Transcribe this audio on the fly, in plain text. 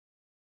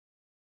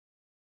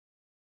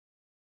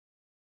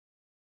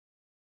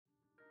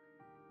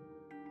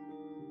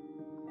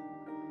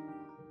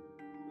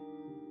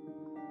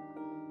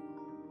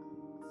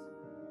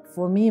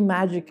For me,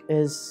 magic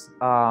is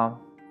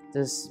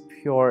this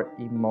pure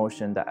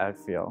emotion that I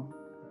feel.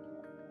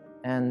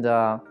 And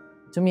to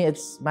me,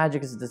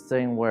 magic is the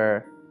thing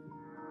where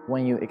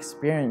when you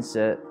experience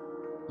it,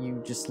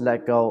 you just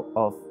let go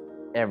of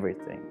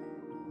everything.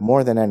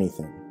 More than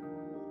anything,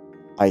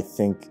 I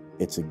think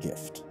it's a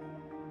gift.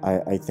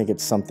 I think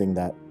it's something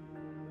that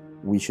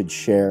we should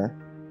share,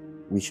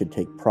 we should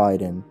take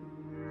pride in,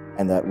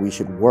 and that we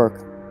should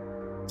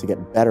work to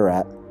get better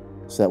at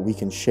so that we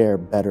can share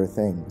better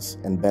things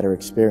and better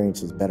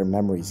experiences, better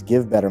memories,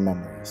 give better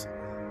memories.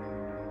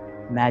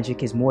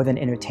 Magic is more than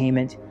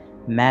entertainment.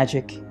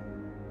 Magic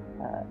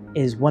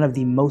is one of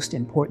the most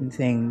important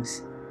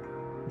things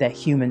that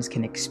humans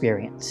can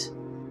experience.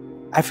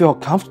 I feel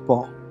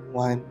comfortable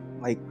when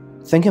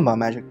thinking about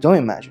magic,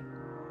 doing magic.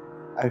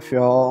 I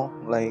feel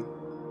like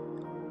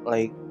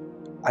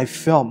I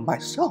feel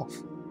myself.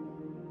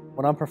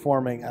 When I'm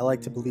performing, I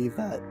like to believe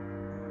that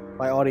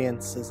my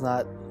audience is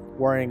not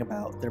worrying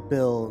about their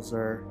bills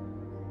or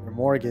their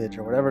mortgage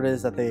or whatever it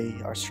is that they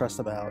are stressed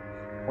about.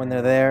 When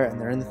they're there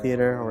and they're in the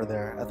theater or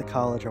they're at the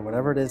college or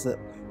whatever it is, that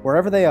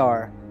wherever they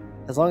are,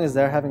 as long as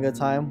they're having a good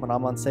time, when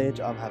I'm on stage,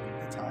 I'm having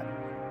a good time.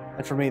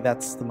 And for me,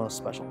 that's the most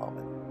special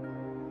moment.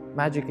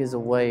 Magic is a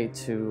way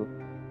to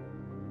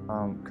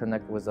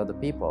connect with other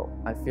people.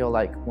 I feel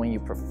like when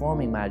you're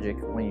performing magic,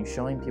 when you're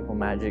showing people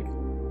magic,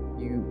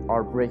 you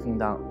are breaking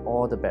down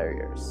all the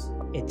barriers.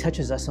 It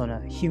touches us on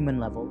a human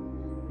level.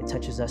 It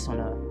touches us on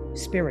a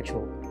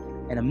spiritual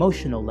and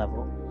emotional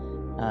level.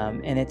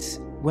 And it's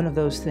one of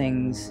those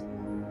things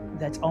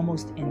that's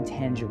almost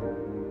intangible.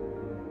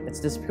 It's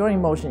this pure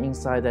emotion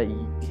inside that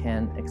you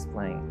can't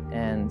explain,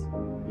 and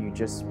you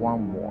just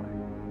want more.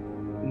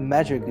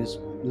 Magic is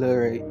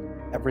literally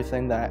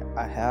everything that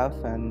I have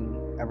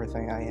and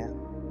everything I am.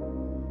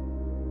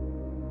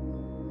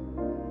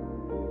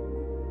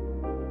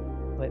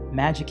 But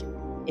magic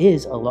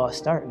is a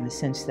lost art in the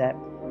sense that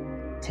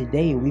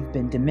today we've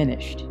been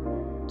diminished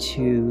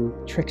to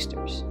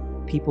tricksters,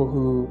 people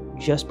who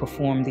just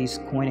perform these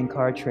coin and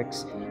card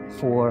tricks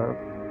for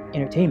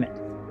entertainment.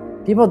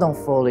 People don't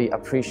fully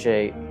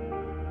appreciate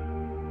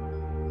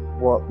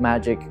what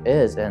magic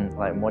is and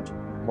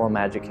what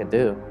magic can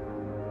do.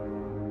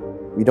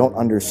 We don't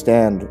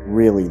understand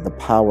really the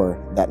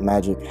power that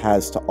magic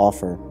has to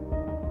offer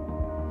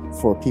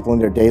for people in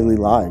their daily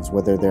lives,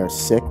 whether they're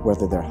sick,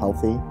 whether they're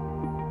healthy,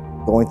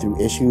 going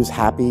through issues,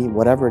 happy,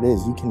 whatever it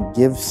is. You can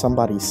give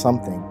somebody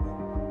something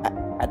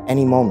at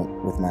any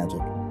moment with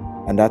magic.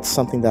 And that's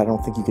something that I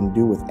don't think you can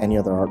do with any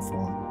other art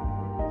form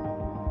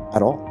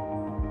at all.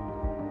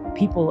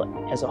 People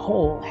as a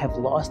whole have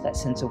lost that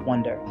sense of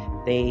wonder.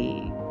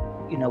 We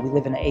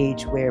live in an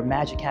age where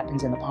magic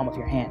happens in the palm of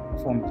your hand in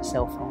the form of a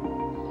cell phone.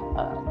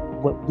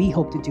 What we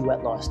hope to do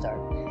at Lost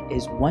Art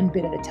is one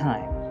bit at a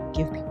time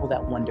give people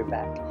that wonder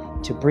back,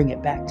 to bring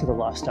it back to the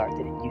lost art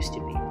that it used to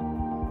be.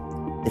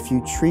 If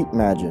you treat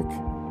magic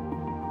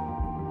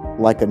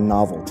like a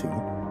novelty,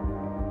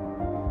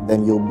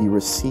 then you'll be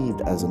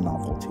received as a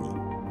novelty.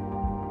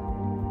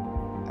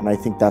 And I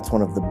think that's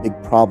one of the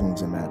big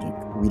problems in magic.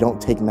 We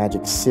don't take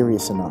magic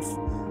serious enough.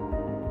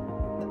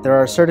 There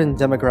are a certain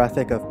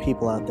demographic of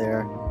people out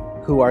there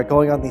who are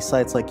going on these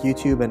sites like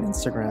YouTube and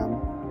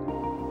Instagram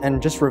and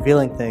just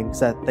revealing things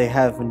that they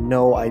have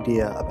no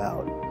idea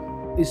about.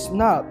 It's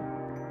not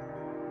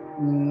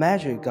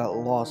magic got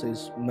lost,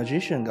 it's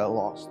magician got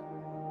lost.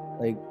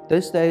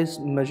 These days,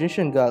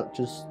 magician got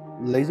just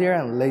lazier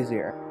and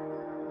lazier.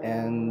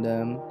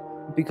 And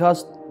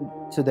because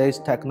today's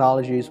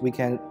technologies, we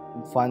can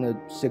find the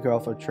secret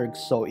of a trick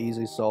so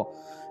easy. So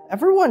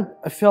everyone,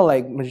 I feel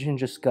like magician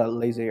just got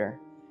lazier.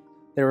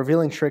 They're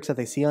revealing tricks that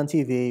they see on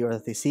TV or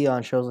that they see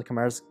on shows like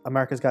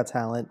America's Got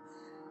Talent.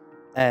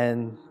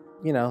 And,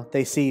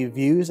 they see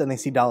views and they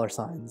see dollar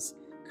signs.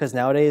 Because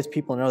nowadays,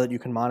 people know that you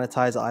can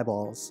monetize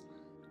eyeballs.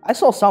 I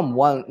saw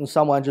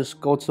someone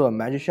just go to a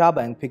magic shop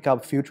and pick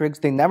up a few tricks.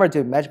 They never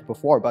did magic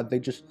before, but they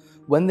just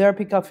went there,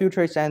 pick up a few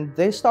tricks, and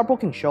they start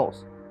booking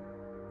shows.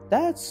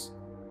 That's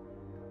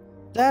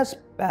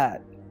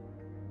bad.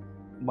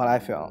 But I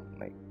feel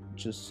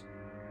just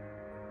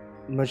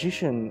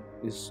magician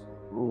is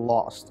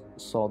lost,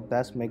 so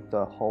that's make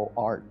the whole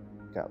art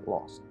get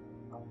lost.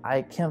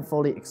 I can't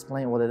fully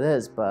explain what it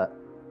is, but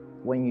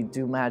when you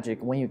do magic,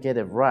 when you get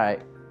it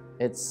right,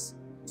 it's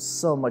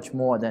so much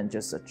more than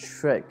just a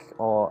trick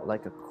or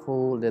like a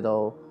cool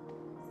little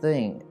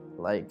thing.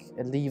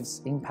 It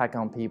leaves impact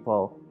on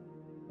people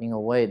in a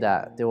way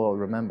that they will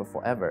remember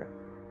forever.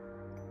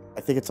 I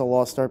think it's a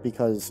lost art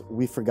because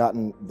we've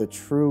forgotten the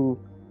true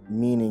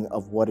meaning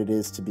of what it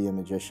is to be a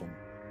magician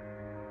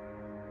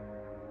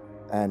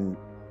and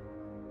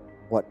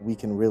what we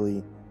can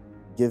really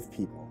give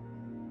people.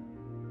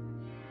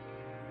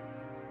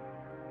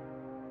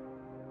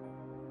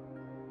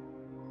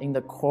 In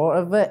the core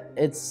of it,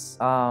 it's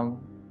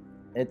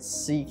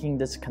seeking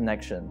this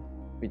connection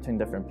between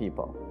different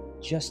people.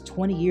 just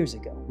 20 years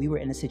ago, we were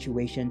in a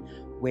situation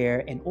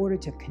where in order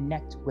to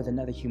connect with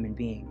another human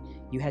being,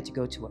 you had to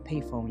go to a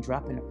payphone,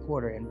 drop in a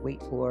quarter, and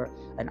wait for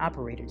an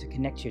operator to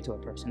connect you to a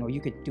person, or you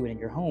could do it in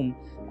your home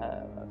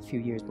a few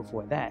years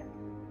before that.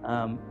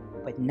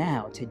 But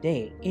now,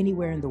 today,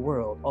 anywhere in the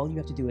world, all you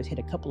have to do is hit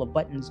a couple of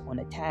buttons on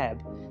a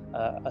tab,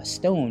 a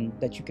stone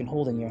that you can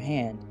hold in your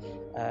hand,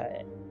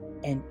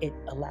 and it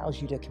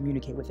allows you to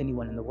communicate with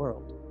anyone in the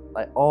world.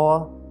 Like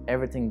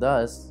everything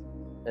does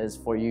is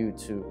for you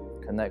to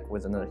connect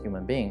with another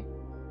human being,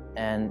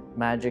 and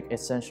magic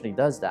essentially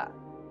does that.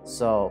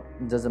 So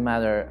it doesn't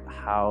matter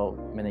how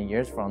many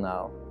years from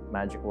now,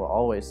 magic will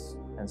always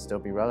and still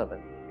be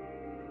relevant.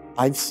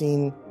 I've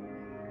seen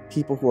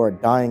people who are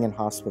dying in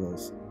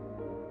hospitals,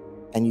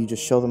 and you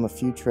just show them a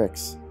few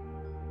tricks,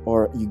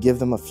 or you give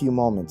them a few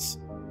moments,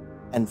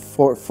 and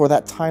for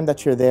that time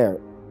that you're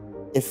there,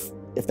 if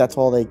that's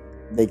all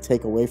they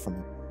take away from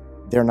it,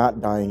 they're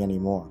not dying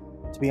anymore.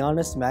 To be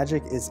honest,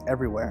 magic is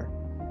everywhere.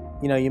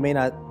 You know, you may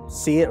not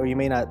see it or you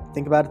may not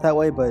think about it that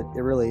way, but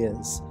it really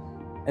is.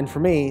 And for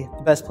me,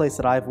 the best place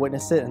that I've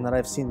witnessed it and that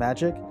I've seen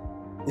magic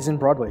is in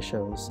Broadway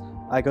shows.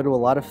 I go to a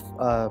lot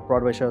of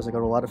Broadway shows, I go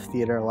to a lot of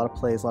theater, a lot of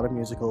plays, a lot of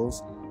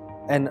musicals,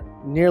 and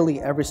nearly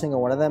every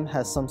single one of them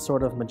has some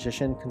sort of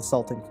magician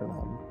consulting for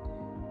them.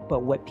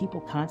 But what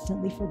people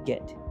constantly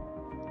forget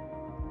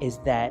is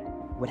that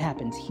what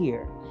happens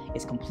here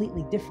is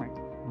completely different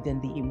than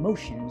the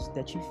emotions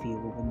that you feel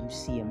when you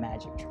see a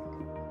magic trick.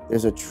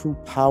 There's a true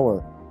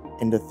power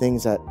in the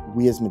things that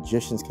we as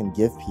magicians can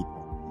give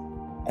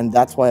people. And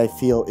that's why I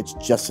feel it's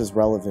just as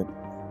relevant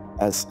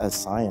as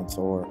science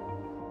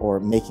or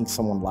making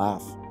someone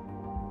laugh.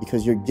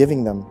 Because you're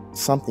giving them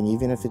something,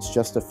 even if it's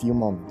just a few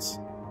moments,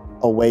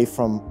 away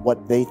from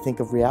what they think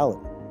of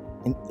reality.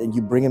 And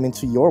you bring them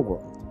into your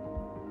world.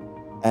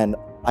 And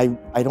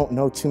I don't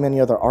know too many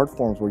other art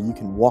forms where you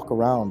can walk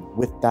around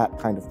with that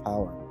kind of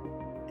power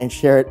and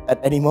share it at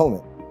any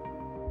moment.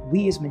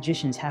 We as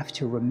magicians have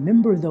to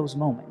remember those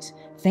moments,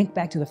 think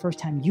back to the first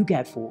time you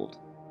got fooled,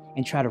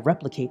 and try to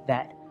replicate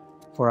that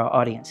for our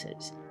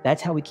audiences.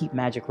 That's how we keep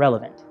magic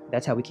relevant.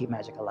 That's how we keep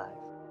magic alive.